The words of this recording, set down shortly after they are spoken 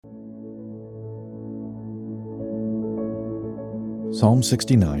Psalm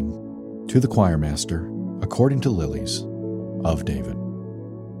 69, to the choir master, according to Lilies, of David.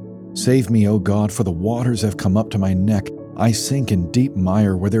 Save me, O God, for the waters have come up to my neck. I sink in deep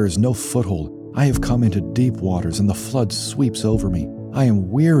mire where there is no foothold. I have come into deep waters, and the flood sweeps over me. I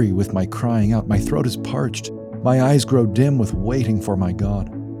am weary with my crying out. My throat is parched. My eyes grow dim with waiting for my God.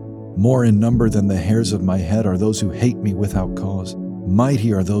 More in number than the hairs of my head are those who hate me without cause.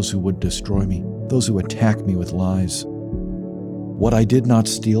 Mighty are those who would destroy me, those who attack me with lies. What I did not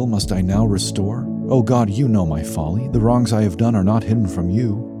steal must I now restore? O God, you know my folly. The wrongs I have done are not hidden from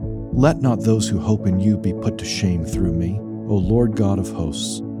you. Let not those who hope in you be put to shame through me, O Lord God of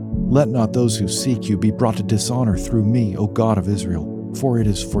hosts. Let not those who seek you be brought to dishonor through me, O God of Israel. For it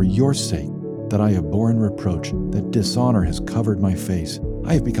is for your sake that I have borne reproach, that dishonor has covered my face.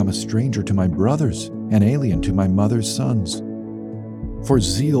 I have become a stranger to my brothers, an alien to my mother's sons. For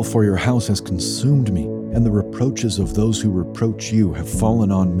zeal for your house has consumed me, and the reproaches of those who reproach you have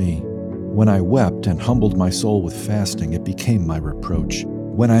fallen on me. When I wept and humbled my soul with fasting, it became my reproach.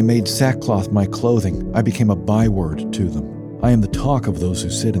 When I made sackcloth my clothing, I became a byword to them. I am the talk of those who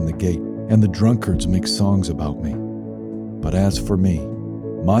sit in the gate, and the drunkards make songs about me. But as for me,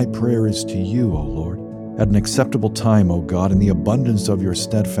 my prayer is to you, O Lord. At an acceptable time, O God, in the abundance of your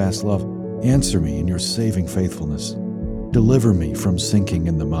steadfast love, answer me in your saving faithfulness. Deliver me from sinking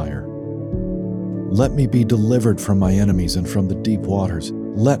in the mire. Let me be delivered from my enemies and from the deep waters.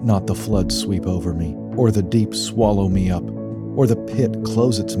 Let not the flood sweep over me, or the deep swallow me up, or the pit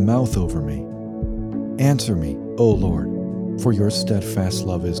close its mouth over me. Answer me, O Lord, for your steadfast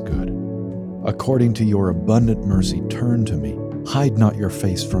love is good. According to your abundant mercy, turn to me. Hide not your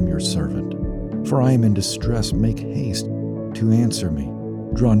face from your servant. For I am in distress, make haste to answer me.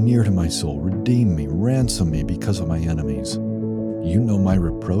 Draw near to my soul, redeem me, ransom me because of my enemies. You know my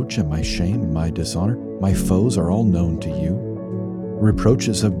reproach and my shame and my dishonor. My foes are all known to you.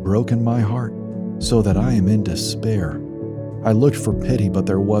 Reproaches have broken my heart, so that I am in despair. I looked for pity, but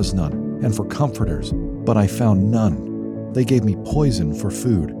there was none, and for comforters, but I found none. They gave me poison for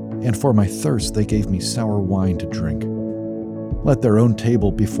food, and for my thirst they gave me sour wine to drink. Let their own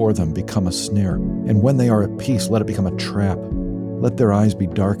table before them become a snare, and when they are at peace, let it become a trap. Let their eyes be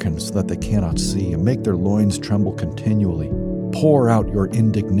darkened so that they cannot see, and make their loins tremble continually. Pour out your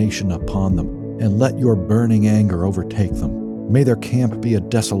indignation upon them, and let your burning anger overtake them. May their camp be a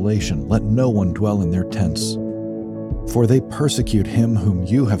desolation. Let no one dwell in their tents. For they persecute him whom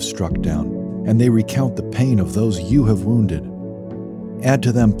you have struck down, and they recount the pain of those you have wounded. Add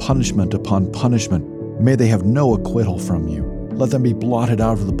to them punishment upon punishment. May they have no acquittal from you. Let them be blotted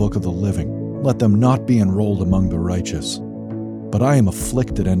out of the book of the living. Let them not be enrolled among the righteous. But I am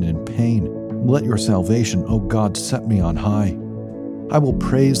afflicted and in pain. Let your salvation, O God, set me on high. I will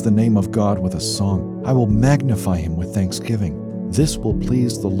praise the name of God with a song. I will magnify him with thanksgiving. This will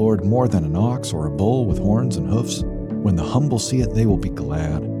please the Lord more than an ox or a bull with horns and hoofs. When the humble see it, they will be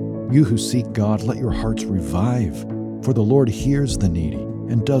glad. You who seek God, let your hearts revive. For the Lord hears the needy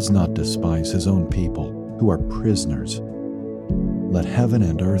and does not despise his own people, who are prisoners. Let heaven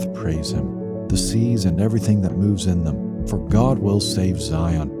and earth praise him, the seas and everything that moves in them. For God will save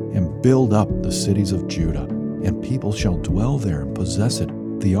Zion and build up the cities of Judah, and people shall dwell there and possess it.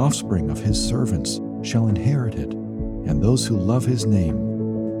 The offspring of his servants shall inherit it, and those who love his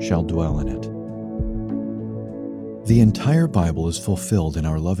name shall dwell in it. The entire Bible is fulfilled in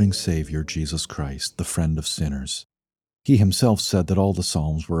our loving Savior, Jesus Christ, the friend of sinners. He himself said that all the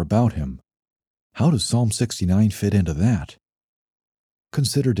Psalms were about him. How does Psalm 69 fit into that?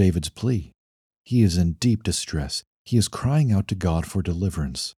 Consider David's plea. He is in deep distress. He is crying out to God for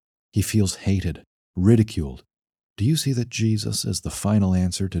deliverance. He feels hated, ridiculed. Do you see that Jesus is the final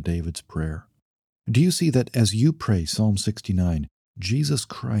answer to David's prayer? Do you see that as you pray Psalm 69, Jesus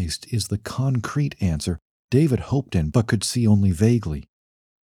Christ is the concrete answer David hoped in but could see only vaguely?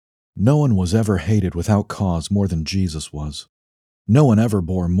 No one was ever hated without cause more than Jesus was. No one ever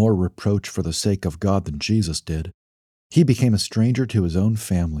bore more reproach for the sake of God than Jesus did. He became a stranger to his own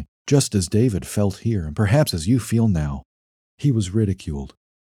family, just as David felt here, and perhaps as you feel now. He was ridiculed.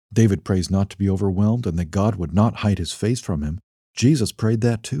 David prays not to be overwhelmed and that God would not hide his face from him. Jesus prayed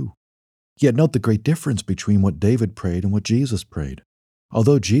that too. Yet note the great difference between what David prayed and what Jesus prayed.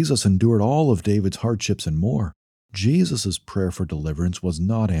 Although Jesus endured all of David's hardships and more, Jesus' prayer for deliverance was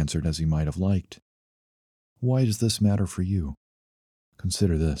not answered as he might have liked. Why does this matter for you?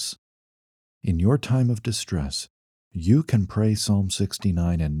 Consider this. In your time of distress, you can pray Psalm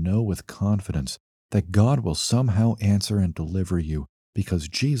 69 and know with confidence that God will somehow answer and deliver you because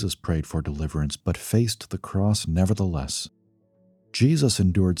Jesus prayed for deliverance but faced the cross nevertheless. Jesus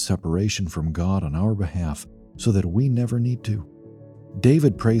endured separation from God on our behalf so that we never need to.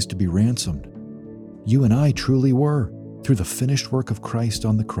 David prays to be ransomed. You and I truly were, through the finished work of Christ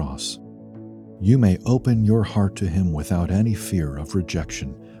on the cross. You may open your heart to Him without any fear of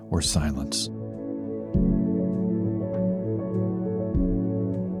rejection or silence.